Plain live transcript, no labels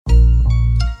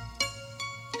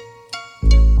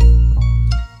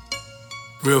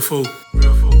Real food.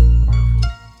 Real food.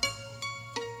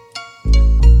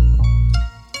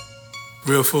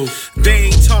 Real food. They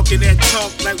ain't talking that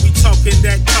talk like we talking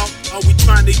that talk. All we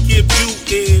trying to give you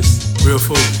is real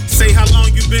food. Say how long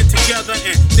you been together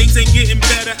and things ain't getting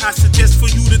better. I suggest for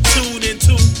you to tune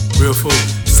into real food.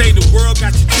 Say the world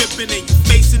got you tripping and you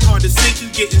facing hard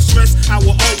decisions, getting stressed. I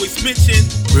will always mention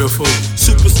real food.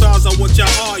 Superstars are what y'all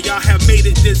are. Y'all have made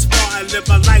it this far. I live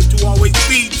my life to always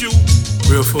feed you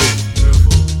real food. Real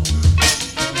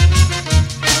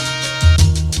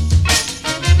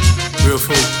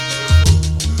food.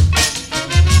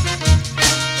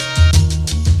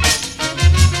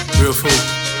 Real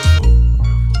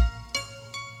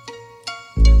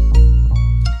food.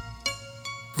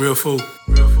 Real food. Real food.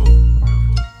 Real food.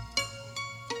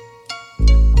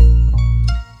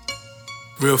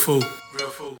 Real food. Real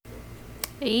food.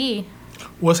 Hey,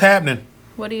 What's happening?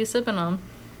 what are you sipping on?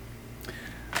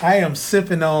 I am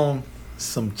sipping on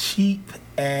some cheap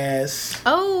ass.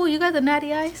 Oh, you got the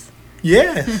natty ice?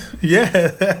 Yeah,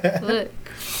 yeah. Look.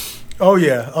 Oh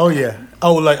yeah, oh yeah.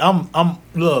 Oh, like I'm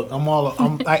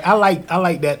I like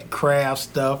that craft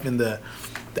stuff and the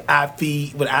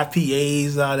IP with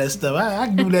IPAs and all that stuff. I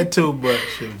can do that too, but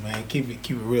shit, man, keep it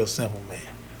real simple, man.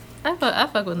 I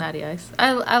fuck with natty ice.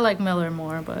 I like Miller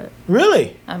more, but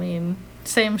Really? I mean,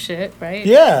 same shit, right?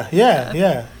 Yeah.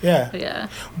 Yeah.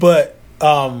 But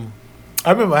I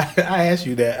remember I asked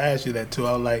you that too.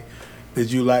 I was like,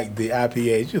 did you like the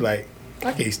IPAs? You're like,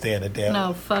 I can't stand the damn.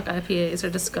 No, fuck IPAs. They're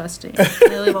disgusting.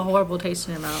 They leave a horrible taste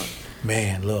in your mouth.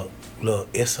 Man, look,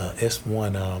 it's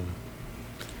one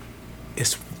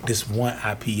it's this one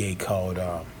IPA called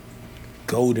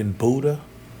Golden Buddha.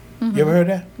 Mm-hmm. You ever heard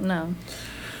that? No.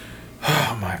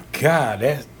 Oh my God,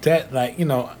 that like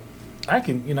I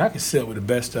can sit with the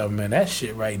best of them, man. That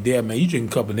shit right there, man. You drink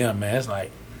a couple of them, man. It's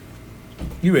like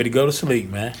you ready to go to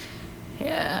sleep, man.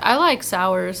 Yeah, I like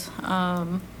sours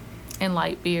and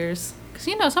light beers.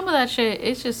 Because, some of that shit,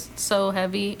 it's just so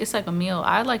heavy. It's like a meal.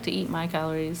 I like to eat my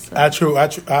calories. So. I feel you. I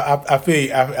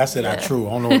said Yeah. I true.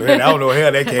 I don't know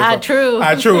where that came I from. true.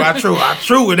 I true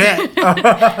with that.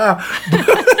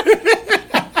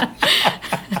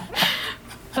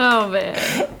 Oh,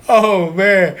 man. Oh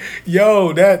man,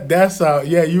 yo, that's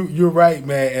yeah, you're right,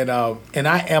 man, and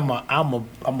I'm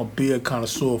a beer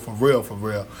connoisseur for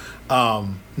real. I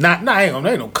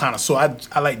ain't no connoisseur.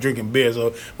 I like drinking beer,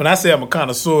 so when I say I'm a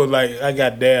connoisseur, like I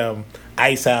got damn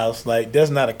Ice House, like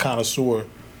that's not a connoisseur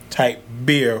type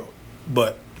beer,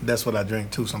 but that's what I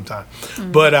drink too sometimes.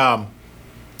 Mm. But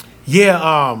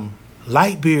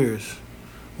light beers.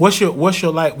 What's your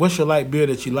light beer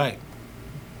that you like?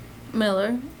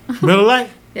 Miller. Miller Lite?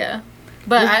 Yeah.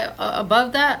 But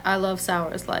above that, I love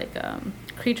sours. Like,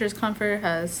 Creature's Comfort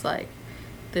has, like,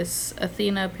 this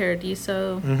Athena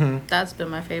Paradiso. Mm-hmm. That's been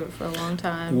my favorite for a long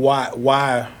time. Why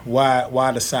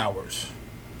the sours?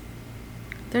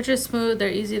 They're just smooth. They're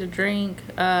easy to drink.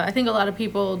 I think a lot of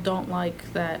people don't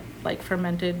like that, like,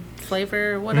 fermented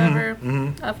flavor or whatever. Mm-hmm.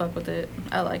 Mm-hmm. I fuck with it.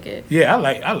 I like it. Yeah,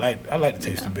 I like the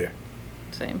taste of beer.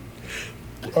 Same.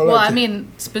 Well, I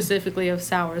mean, specifically of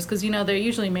sours, because, they're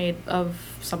usually made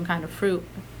of some kind of fruit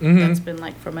that's been,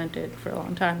 like, fermented for a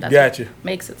long time. That's what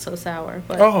makes it so sour.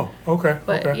 But, okay.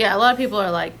 But, yeah, a lot of people are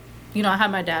like, I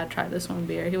had my dad try this one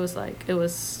beer. He was like, it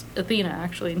was Athena,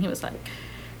 actually, and he was like,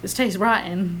 this tastes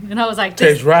rotten. And I was like...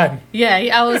 Tastes rotten? Yeah,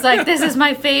 I was like, this is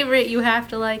my favorite. You have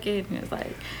to like it. And he was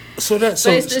like... But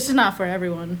it's just not for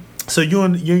everyone. So you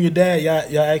and your dad,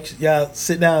 y'all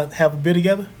sit down and have a beer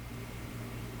together?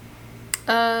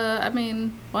 I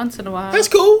mean, once in a while. That's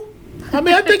cool. I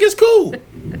mean, I think it's cool.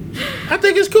 Ain't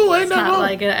nothing not wrong.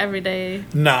 like an everyday.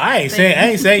 No, I ain't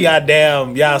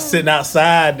saying y'all sitting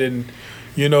outside and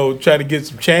trying to get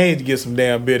some change to get some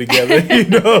damn beer together. You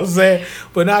know what I'm saying?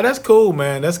 But no, that's cool,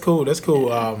 man. That's cool. That's cool.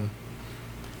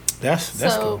 That's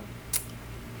cool.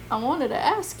 I wanted to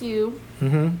ask you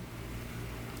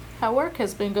how work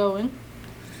has been going.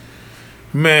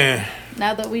 Man.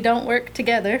 Now that we don't work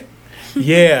together.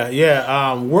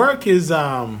 Yeah. Work is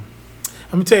let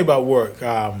me tell you about work.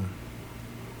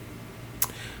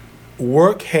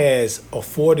 Work has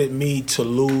afforded me to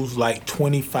lose like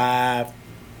 25,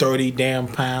 30 damn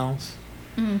pounds.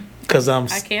 Cause I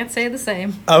can't say the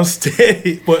same. I'm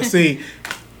steady. But see,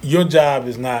 your job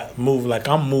is not moving like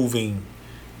I'm moving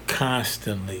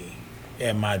constantly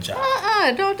at my job.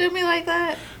 Don't do me like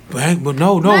that. But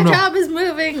no. My job is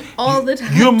moving all the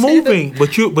time. You're moving,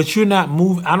 but you're not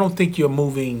moving. I don't think you're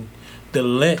moving the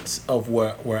length of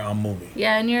where I'm moving.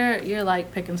 Yeah, and you're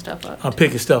like picking stuff up. I'm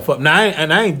picking stuff up now,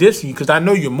 I ain't dissing you because I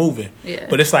know you're moving. Yeah.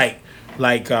 But it's like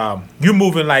you're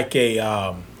moving like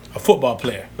a football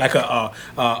player, like a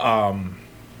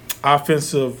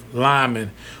offensive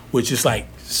lineman, which is like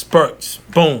spurts,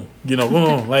 boom,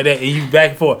 boom, like that, and you back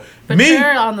and forth. But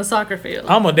you're on the soccer field.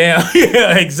 I'm a damn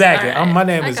yeah, exactly. Right.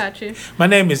 My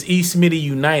name is E. Smitty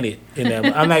United. In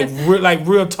them, I'm like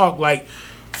real talk, like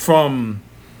from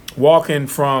walking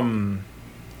from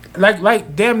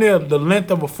like damn near the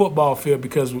length of a football field,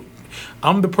 because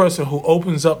I'm the person who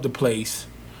opens up the place,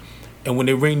 and when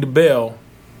they ring the bell,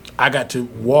 I got to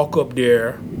walk up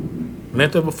there,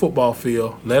 length of a football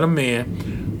field, let them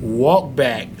in, walk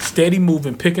back, steady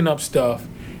moving, picking up stuff,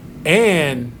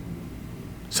 and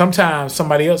sometimes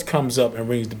somebody else comes up and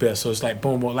rings the bell. So it's like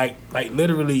boom, boom, like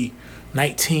literally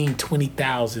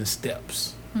 20,000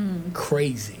 steps.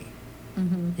 Crazy.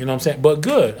 Mm-hmm. You know what I'm saying? But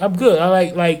good. I'm good.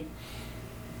 I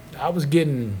I was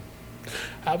getting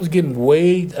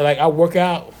way, like I work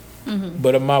out,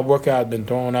 but my workout had been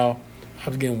thrown off. I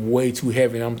was getting way too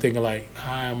heavy, and I'm thinking like,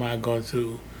 how am I going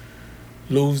to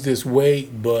lose this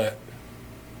weight? But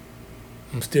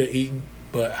I'm still eating.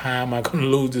 But how am I going to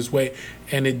lose this weight?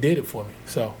 And it did it for me.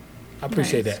 So I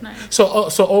appreciate that. Nice. So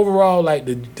overall, like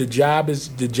the job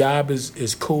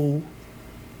is cool.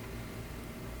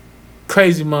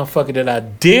 Crazy motherfucker that I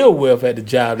deal with at the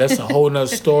job, that's a whole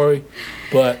nother story.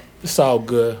 But it's all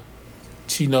good.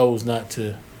 She knows not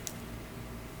to.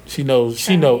 She knows.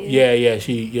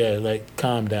 Yeah. Like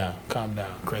calm down,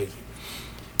 crazy.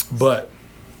 But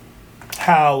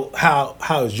how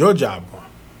is your job going?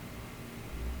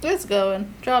 It's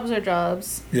going. Jobs are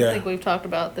jobs. Yeah. I think we've talked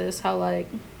about this. How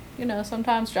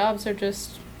sometimes jobs are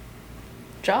just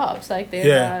jobs. Like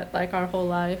they're not like our whole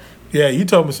life. Yeah, you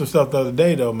told me some stuff the other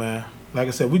day though, man. Like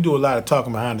I said, we do a lot of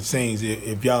talking behind the scenes.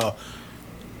 If y'all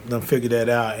done figure that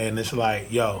out, and it's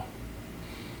like, yo,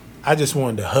 I just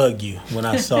wanted to hug you when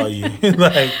I saw you.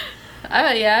 Like,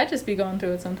 I just be going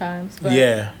through it sometimes. But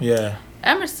yeah.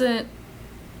 Emerson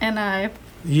and I.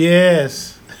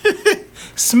 Yes.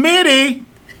 Smitty.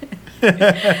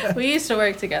 We used to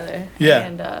work together. Yeah.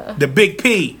 And the Big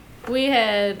P. We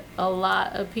had a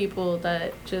lot of people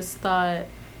that just thought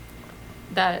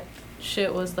that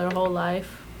shit was their whole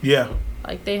life. Yeah.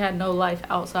 Like they had no life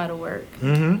outside of work.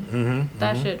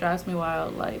 That shit drives me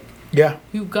wild. Like, yeah.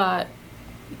 You got,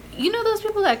 those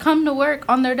people that come to work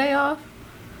on their day off?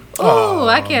 Oh,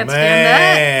 I can't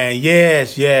stand that.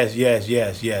 Yes.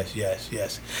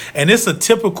 And it's a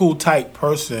typical type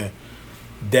person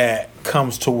that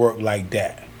comes to work like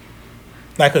that.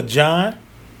 Like a John.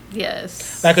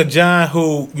 Yes. Like a John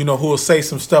who will say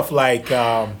some stuff like,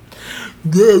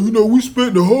 we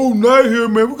spent the whole night here,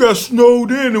 man. We got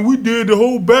snowed in and we did the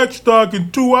whole backstock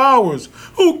in 2 hours.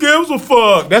 Who gives a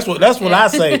fuck? That's what I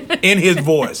say in his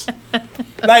voice.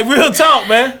 Like real talk,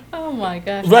 man. Oh my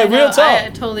gosh. Like real talk. I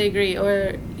totally agree.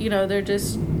 Or, they're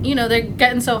just, they're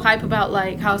getting so hype about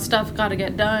like how stuff got to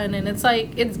get done. And it's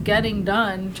like, it's getting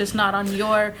done, just not on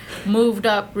your moved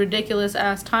up, ridiculous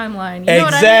ass timeline. You know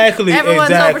exactly. What I mean? Everyone's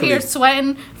exactly. over here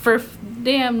sweating for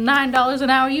damn $9 an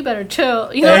hour. You better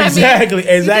chill. You know exactly. what I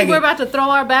mean? Exactly. You think we're about to throw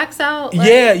our backs out? Like,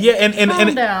 yeah. And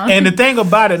calm down. And the thing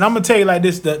about it, and I'm gonna tell you like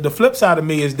this, the flip side of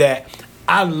me is that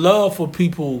I love for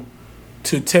people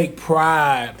to take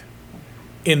pride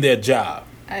in their job.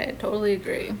 I totally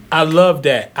agree. I love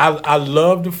that. I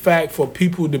love the fact for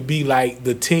people to be like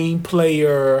the team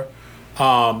player.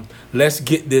 Let's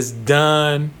get this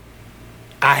done.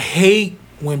 I hate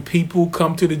when people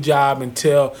come to the job and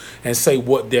say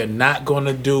what they're not going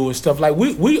to do and stuff. Like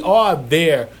we are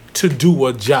there to do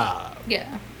a job.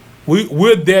 Yeah.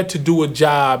 We're there to do a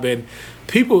job, and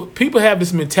people have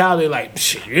this mentality like,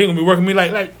 shit, you ain't gonna be working me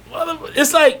like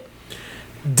it's like,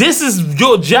 this is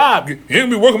your job. You ain't gonna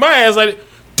be working my ass like,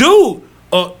 dude,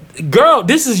 girl,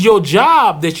 this is your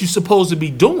job that you're supposed to be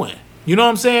doing. You know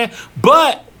what I'm saying?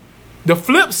 But the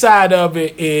flip side of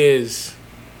it is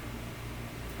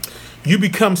you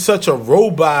become such a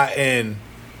robot, and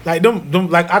like them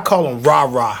like I call them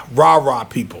rah-rah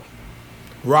people.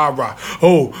 Rah-rah.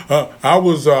 Oh, I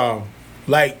was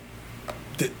like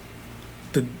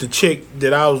the chick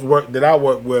that I worked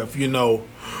with,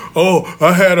 Oh,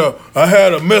 I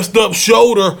had a messed up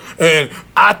shoulder and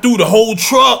I threw the whole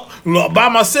truck by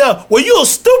myself. Well, you a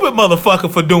stupid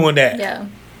motherfucker for doing that. Yeah.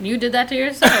 You did that to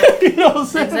yourself. You know what I'm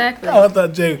saying? Exactly. I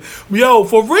thought, Jay,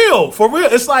 for real.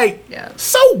 It's like,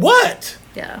 so what?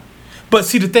 Yeah. But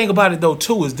see, the thing about it though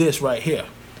too is this right here.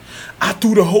 I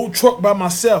threw the whole truck by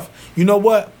myself. You know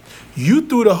what? You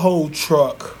threw the whole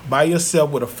truck by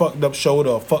yourself with a fucked up shoulder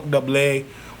or a fucked up leg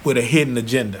with a hidden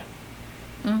agenda.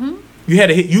 Mm-hmm. You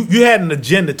had an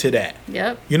agenda to that.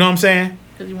 Yep. You know what I'm saying?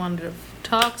 Because you wanted to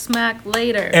talk smack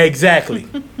later. Exactly.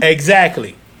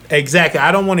 Exactly.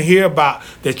 I don't want to hear about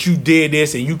that you did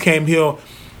this and you came here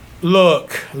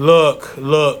Look.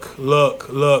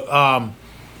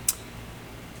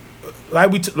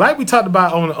 Like we talked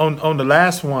about on the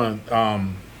last one.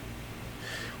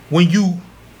 When you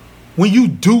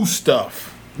do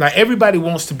stuff, like everybody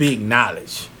wants to be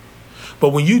acknowledged, but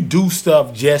when you do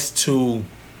stuff just to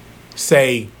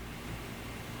say,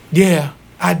 yeah,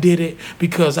 I did it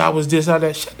because I was this or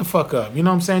that, shut the fuck up. You know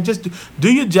what I'm saying? Just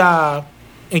do your job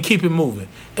and keep it moving.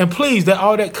 And please, that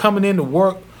all that coming in to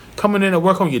work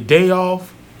on your day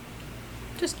off.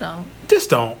 Just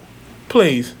don't.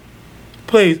 Please.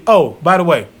 Oh, by the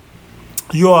way,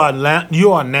 you are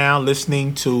now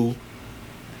listening to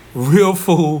Real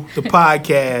Fool, the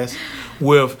podcast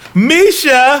with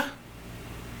Misha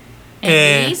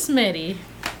and E. Smitty.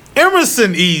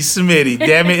 Emerson E. Smitty.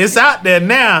 Damn it, it's out there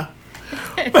now.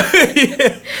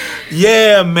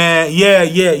 Yeah, man.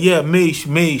 Yeah. Mish.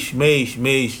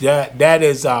 That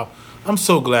is. I'm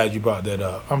so glad you brought that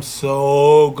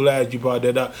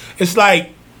up. It's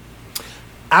like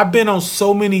I've been on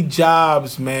so many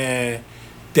jobs, man,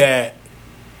 that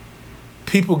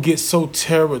people get so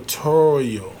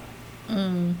territorial.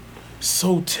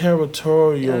 So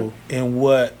territorial in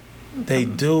what they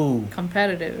do.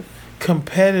 Competitive.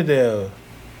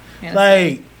 Yeah,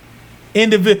 like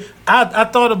individual. I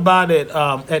thought about it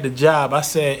at the job. I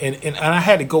said, and I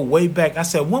had to go way back. I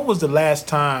said, when was the last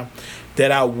time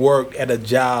that I worked at a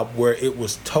job where it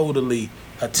was totally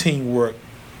a teamwork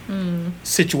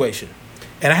situation?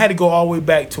 And I had to go all the way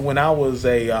back to when I was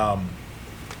a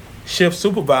shift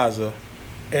supervisor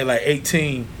at like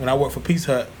 18 when I worked for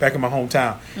Pizza Hut back in my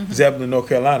hometown, Zebulon, North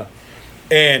Carolina.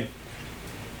 And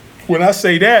when I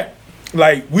say that,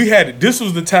 like this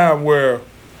was the time where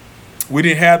we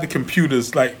didn't have the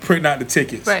computers like printing out the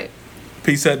tickets. Right.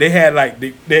 Pizza Hut, they had like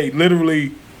they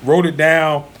literally wrote it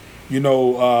down,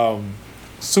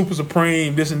 Super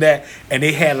Supreme, this and that, and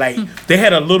they had they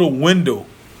had a little window.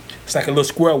 It's like a little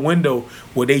square window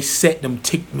where they set them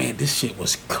Man, this shit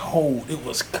was cold. It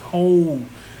was cold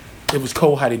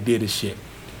how they did this shit.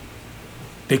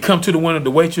 They come to the window,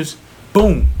 the waitress,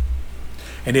 boom.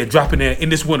 And they're dropping in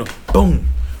this window, boom,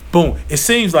 boom. It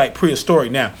seems like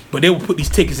prehistoric now, but they would put these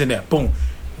tickets in there, boom.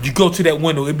 You go to that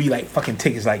window, it'd be like fucking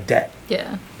tickets like that.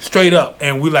 Yeah. Straight up.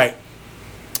 And we like,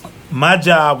 my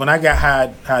job, when I got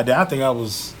hired there, I think I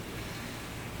was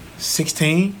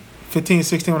 15,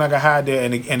 16 when I got hired there,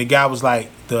 and the guy was like,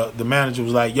 the manager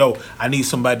was like, yo, I need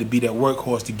somebody to be that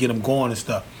workhorse to get them going and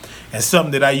stuff. And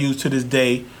something that I use to this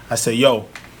day, I say, yo,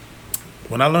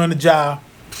 when I learn the job,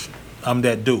 I'm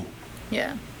that dude.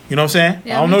 Yeah. You know what I'm saying?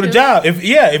 Yeah, I don't know the job. If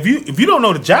you don't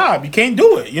know the job, you can't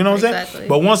do it. You know what I'm saying?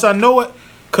 But once I know it,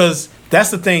 because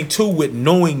that's the thing too with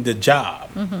knowing the job.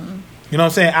 Mm-hmm. You know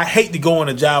what I'm saying? I hate to go on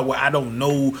a job where I don't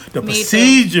know the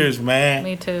procedures, man.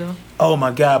 Me too. Oh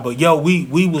my God! But yo, we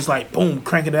was like boom,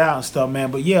 cranking it out and stuff,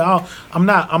 man. But yeah, I'm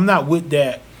not with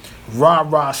that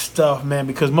rah stuff, man.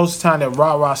 Because most of the time that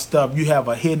rah stuff, you have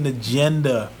a hidden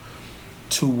agenda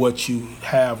to what you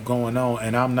have going on,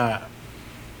 and I'm not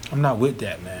with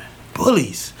that, man.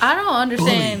 Bullies. I don't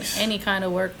understand any kind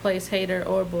of workplace hater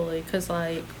or bully, because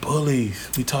like bullies.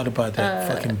 We talked about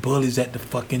that. Fucking bullies at the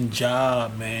fucking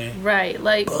job, man. Right,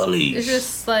 like bullies. It's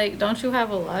just like, don't you have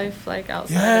a life like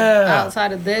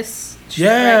outside of this?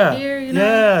 Yeah. Right here, you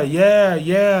know?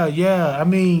 Yeah. I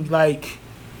mean, like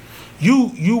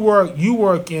you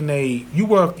work in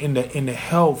the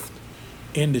health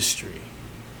industry.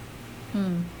 You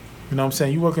know what I'm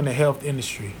saying? You work in the health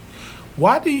industry. Why?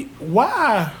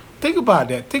 Think about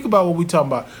that. Think about what we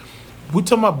talking about. We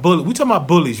talking about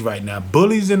bullies right now.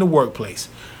 Bullies in the workplace.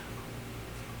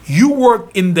 You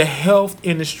work in the health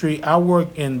industry. I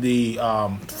work in the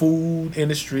food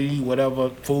industry, whatever,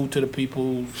 food to the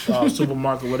people,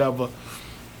 supermarket, whatever.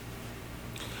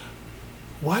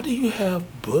 Why do you have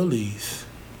bullies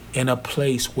in a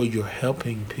place where you're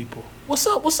helping people? What's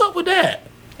up with that?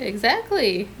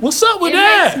 Exactly. What's up with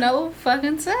that? It makes no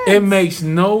fucking sense. It makes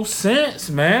no sense,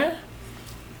 man.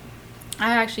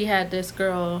 I actually had this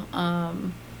girl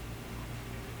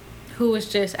who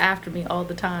was just after me all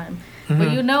the time. Mm-hmm.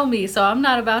 But you know me, so I'm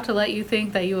not about to let you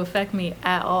think that you affect me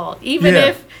at all. Even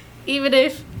if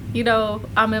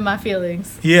I'm in my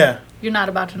feelings. Yeah. You're not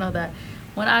about to know that.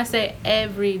 When I say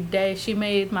every day, she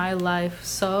made my life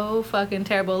so fucking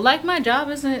terrible. Like my job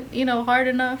isn't, hard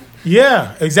enough.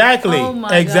 Yeah, exactly. Oh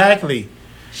my God.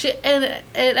 And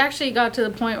it actually got to the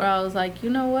point where I was like,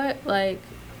 you know what? Like,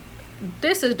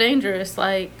 this is dangerous.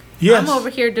 Like, I'm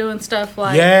over here doing stuff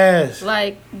like,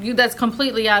 that's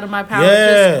completely out of my power.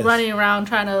 Just running around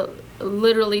trying to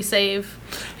literally save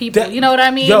people. You know what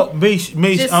I mean? Yo, me,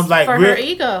 just I'm like, for her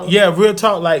ego. Yeah, real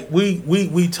talk. Like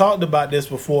we talked about this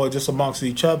before, just amongst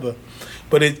each other,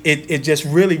 but it just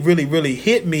really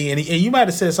hit me, and you might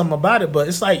have said something about it, but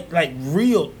it's like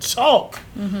real talk,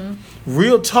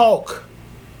 real talk.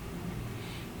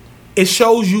 It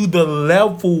shows you the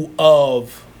level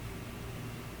of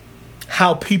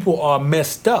how people are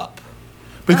messed up,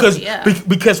 because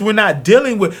because we're not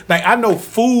dealing with, like, I know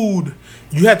food.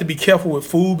 You have to be careful with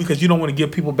food because you don't want to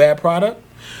give people bad product,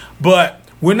 but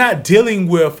we're not dealing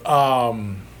with a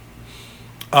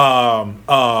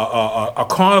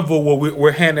carnival where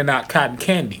we're handing out cotton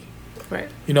candy. Right.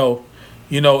 You know,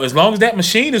 as long as that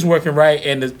machine is working right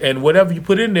and whatever you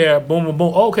put in there, boom, boom,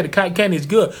 boom. Oh, okay, the cotton candy is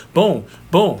good. Boom,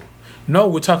 boom. No,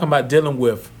 we're talking about dealing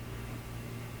with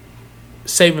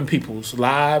saving people's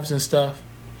lives and stuff.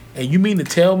 And you mean to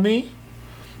tell me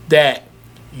that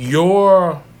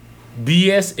your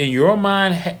BS in your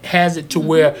mind has it to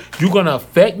where you're gonna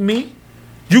affect me?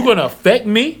 You're gonna affect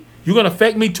me? You're gonna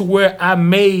affect me to where I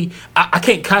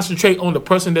can't concentrate on the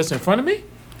person that's in front of me?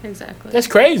 Exactly. That's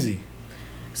crazy.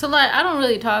 So, like, I don't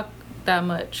really talk that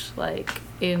much, like,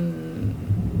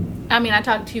 I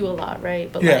talk to you a lot, right?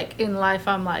 But, like, in life,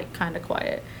 I'm, like, kind of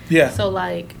quiet. Yeah. So,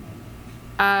 like,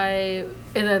 and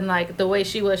then, like, the way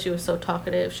she was so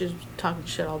talkative. She was talking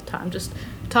shit all the time. Just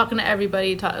talking to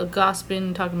everybody,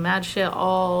 gossiping, talking mad shit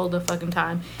all the fucking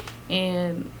time.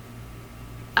 And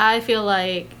I feel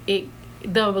like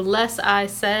the less I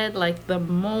said, like, the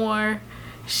more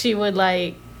she would,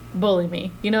 like, bully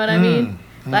me. You know what I mean?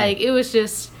 Like, it was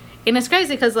just... And it's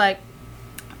crazy because, like,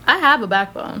 I have a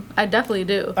backbone. I definitely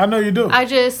do. I know you do. I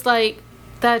just, like,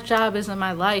 that job isn't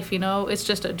my life, you know? It's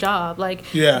just a job. Like,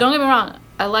 don't get me wrong.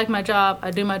 I like my job. I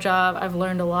do my job. I've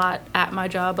learned a lot at my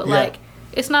job. But, like,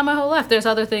 it's not my whole life. There's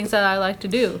other things that I like to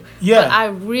do. Yeah. But I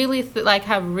really,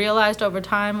 have realized over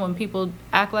time when people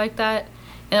act like that,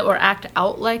 or act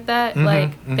out like that,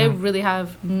 they really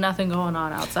have nothing going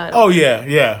on outside. Oh,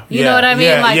 yeah. You know what I mean?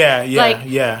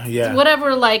 Yeah.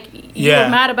 Whatever, you were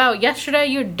mad about yesterday,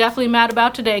 you're definitely mad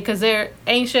about today, because there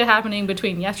ain't shit happening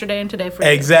between yesterday and today for you.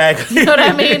 Exactly. You know what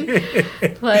I mean?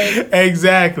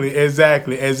 Exactly.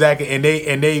 And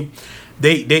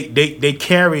they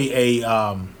carry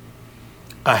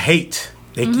a hate.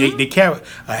 They carry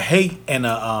a hate and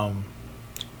a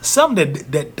something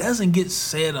that doesn't get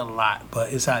said a lot,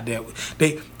 but it's out there.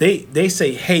 They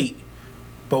say hate,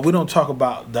 but we don't talk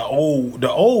about the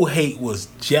old hate was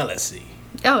jealousy.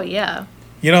 Oh yeah.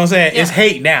 You know what I'm saying? Yeah. It's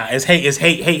hate now. It's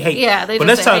hate. Yeah, but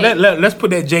let's talk. Let's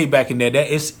put that J back in there. That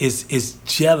is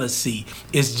jealousy.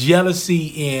 It's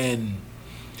jealousy in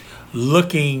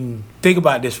looking. Think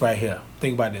about this right here.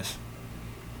 Think about this.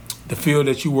 The field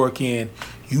that you work in,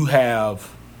 you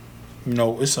have,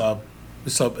 it's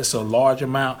a large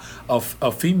amount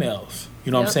of females,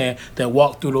 you know what I'm saying, that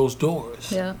walk through those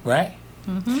doors, right?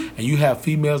 Mm-hmm. And you have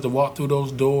females that walk through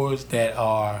those doors that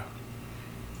are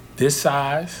this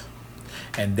size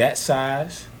and that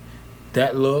size,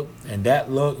 that look, and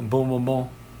boom, boom, boom.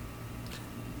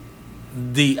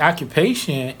 The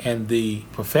occupation and the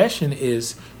profession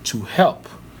is to help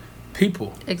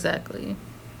people. Exactly.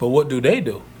 But what do they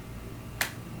do?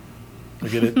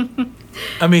 Look at it.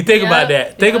 I mean, think about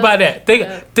that. Think about that.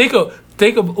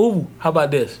 Think of. Ooh, how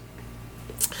about this?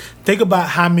 Think about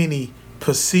how many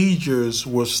procedures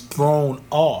was thrown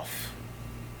off.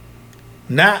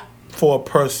 Not for a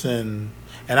person,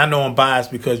 and I know I'm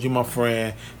biased because you're my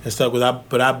friend and stuff.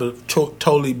 But I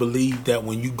totally believe that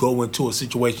when you go into a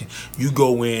situation, you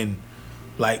go in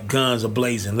like guns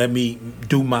a-blazing. Let me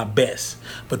do my best.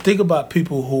 But think about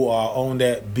people who are on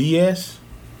that BS.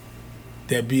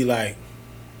 That be like.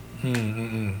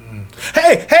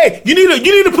 Hey! You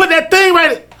need to put that thing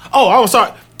right. Oh, I'm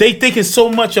sorry. They thinking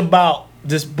so much about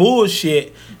this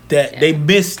bullshit that they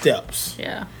missteps.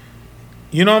 Yeah.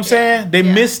 You know what I'm saying? They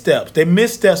missteps. They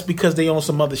missteps because they on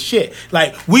some other shit.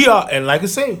 Like we are, and like I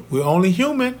say, we're only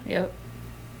human. Yep.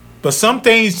 But some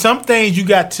things you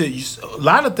got to. A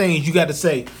lot of things you got to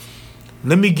say.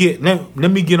 Let me get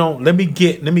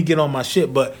on my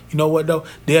shit. But you know what though?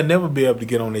 They'll never be able to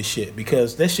get on their shit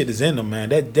because that shit is in them, man.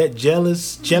 That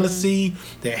jealousy,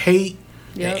 that hate,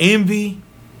 that envy,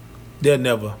 they'll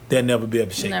never be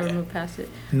able to shake that. Never move past it.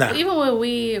 Nah. Even when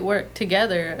we worked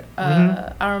together,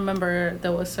 I remember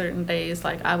there was certain days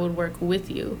like I would work with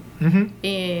you.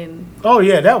 And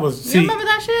that was. You remember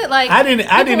that shit? Like I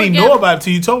didn't even know about it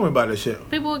until you told me about that shit.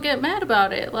 People would get mad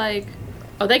about it, like.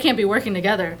 Oh, they can't be working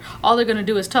together. All they're gonna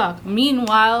do is talk.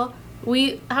 Meanwhile,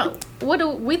 we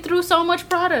threw so much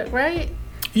product, right?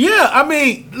 Yeah, I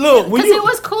mean, look, because it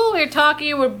was cool. We were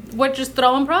talking. We're just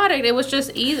throwing product. It was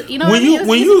just easy. You know, when it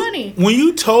was easy money. When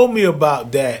you told me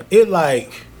about that, it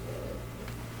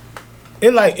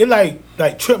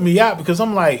tripped me out because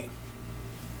I'm like,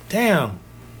 damn,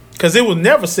 because it was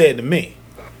never said to me.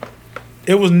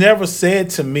 It was never said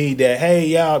to me that, hey,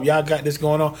 y'all got this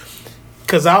going on.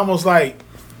 Because I almost like,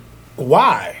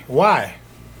 why?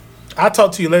 I'll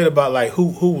talk to you later about like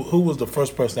who was the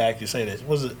first person to actually say this.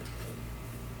 Was it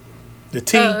the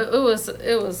team?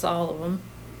 It was all of them.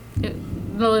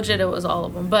 Legit, it was all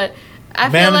of them. But I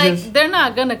Managers? feel like they're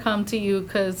not gonna come to you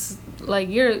because like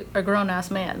you're a grown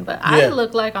ass man. But I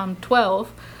look like I'm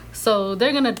 12, so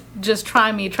they're gonna just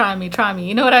try me.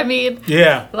 You know what I mean?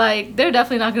 Yeah. Like they're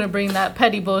definitely not gonna bring that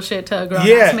petty bullshit to a grown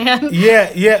ass man.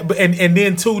 Yeah. But and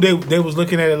then too, they was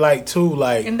looking at it like too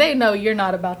like, and they know you're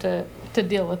not about to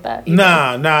deal with that either.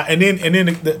 Nah. And then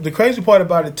the crazy part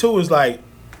about it too is like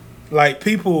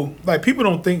people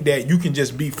don't think that you can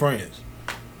just be friends.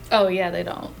 Oh yeah, they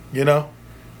don't. You know,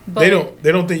 but,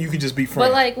 they don't think you can just be friends.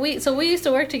 But like we used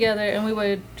to work together and we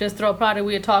would just throw a product.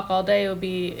 We would talk all day. It would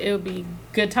be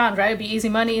good times, right? It'd be easy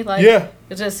money. Like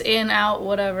just in out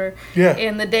whatever. Yeah.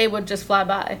 And the day would just fly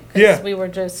by. We were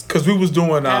just because we was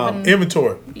doing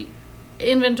inventory,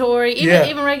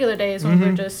 even regular days when we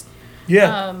were just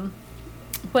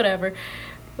whatever.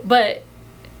 But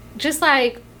just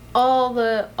like all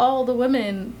the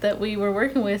women that we were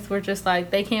working with were just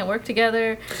like they can't work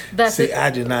together. I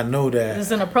did not know that. It's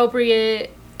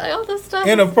inappropriate. Like all this stuff.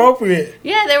 Inappropriate.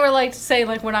 Yeah, they were like saying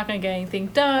like we're not gonna get anything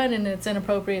done, and it's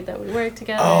inappropriate that we work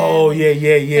together. Oh yeah.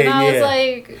 And I was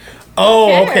like,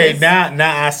 oh okay,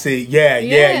 now I see. Yeah.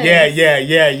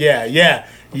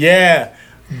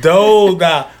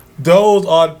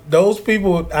 Those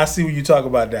people. I see what you talk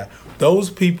about now. Those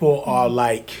people are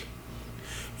like,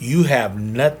 you have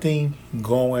nothing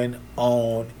going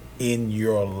on in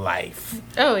your life.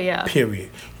 Oh yeah.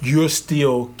 Period. You're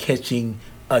still catching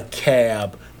a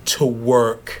cab to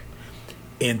work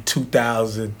in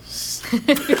 2000.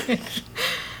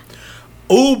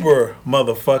 Uber,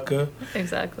 motherfucker.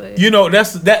 Exactly. You know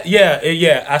that.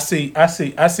 Yeah. I see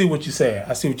what you're saying.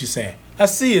 I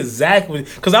see exactly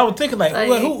because I was thinking like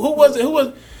who was it? Who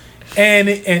was? And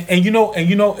you know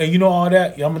all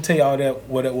that. I'm gonna tell you all that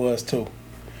what it was too.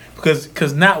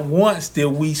 Because not once did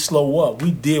we slow up. We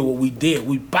did what we did.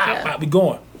 We we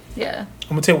going. Yeah. I'm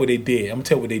gonna tell you what they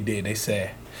did. They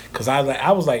said, because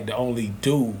I was like the only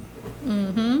dude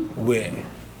with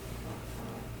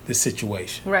the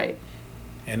situation. Right.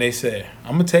 And they said,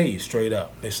 I'm gonna tell you straight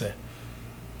up. They said,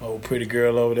 "Oh, pretty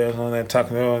girl over there on that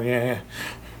talking. Oh, yeah,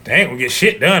 they ain't gonna get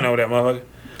shit done over that motherfucker.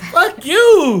 Fuck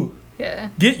you. Yeah.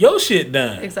 Get your shit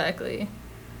done. Exactly.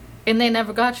 And they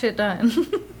never got shit done.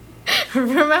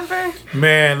 Remember?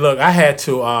 Man, look, I had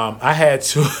to I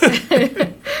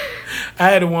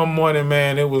had it one morning,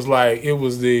 man. It was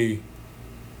the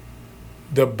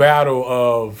battle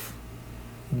of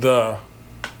the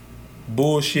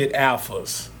bullshit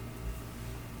alphas.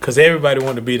 Because everybody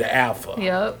wanted to be the alpha.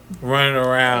 Yep. Running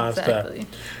around exactly. and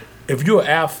stuff. If you're an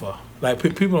alpha, like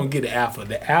people don't get the alpha.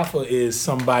 The alpha is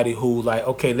somebody who like,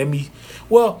 okay,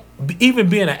 even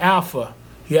being an alpha,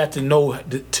 you have to know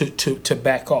to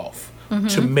back off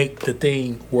to make the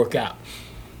thing work out.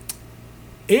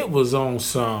 It was on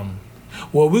some,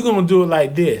 well, we're going to do it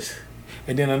like this.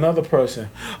 And then another person,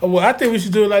 oh, well, I think we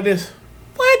should do it like this.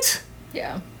 What?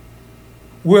 Yeah.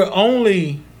 We're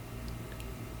only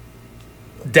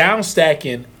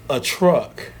downstacking a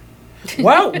truck.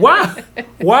 Why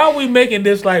are we making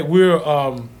this like we're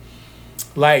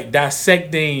like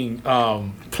dissecting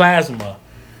plasma?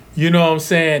 You know what I'm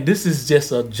saying? This is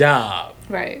just a job.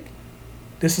 Right.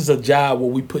 This is a job where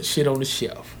we put shit on the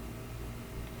shelf.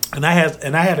 And I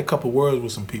had a couple words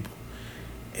with some people.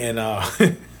 And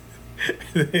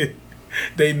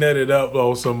they nutted up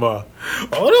on some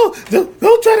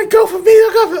don't try to go for me.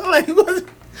 Like,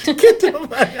 get the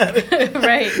fuck out of here.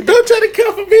 Right. Don't try to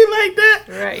come for me like that.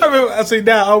 Right. I say,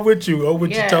 nah, I'm with you. I'm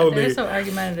with you totally. They're so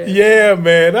argumentative. Yeah,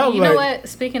 man. You know what?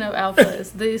 Speaking of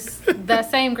alphas,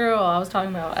 that same girl I was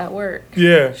talking about at work.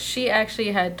 Yeah. She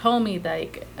actually had told me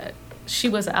like she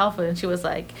was alpha, and she was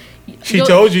like. She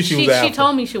told you she was alpha. She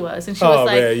told me she was, and she was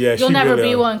like, man, yeah, "You'll never really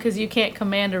be one because you can't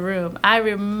command a room." I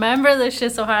remember this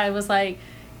shit so hard. I was like.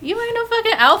 You ain't no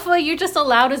fucking alpha. You're just the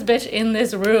loudest bitch in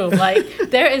this room. Like,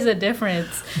 there is a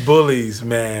difference. Bullies,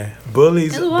 man.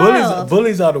 Bullies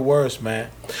are the worst,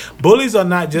 man. Bullies are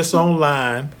not just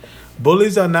online.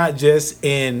 Bullies are not just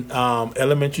in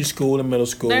elementary school and middle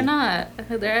school. They're not.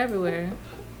 They're everywhere.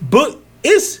 But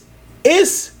it's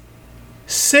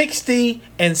 60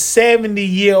 and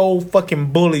 70-year-old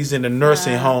fucking bullies in the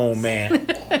nursing home, man.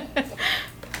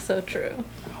 so true.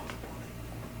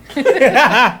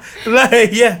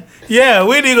 Like, yeah,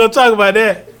 we need to go talk about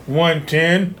that.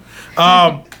 110.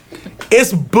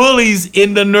 It's bullies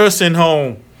in the nursing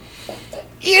home.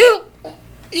 You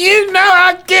know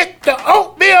I get the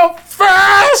oatmeal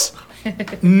first.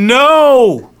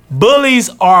 No, bullies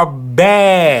are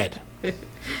bad.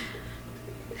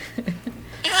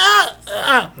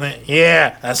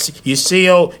 Yeah, you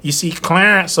see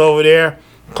Clarence over there.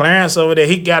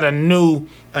 He got a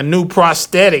new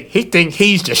prosthetic. He think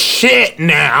he's the shit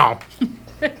now.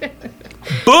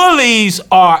 Bullies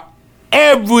are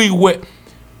everywhere.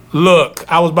 Look,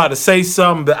 I was about to say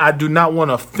something, but I do not want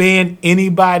to offend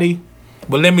anybody.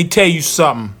 But let me tell you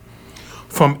something.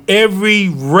 From every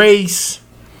race,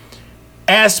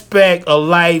 aspect of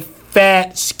life,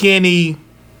 fat, skinny,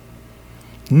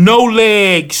 no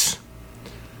legs,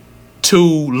 to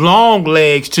long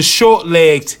legs, to short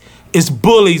legs, it's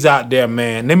bullies out there,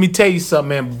 man. Let me tell you something,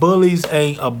 man. Bullies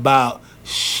ain't about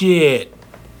shit.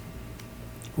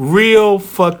 Real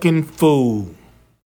fucking fool.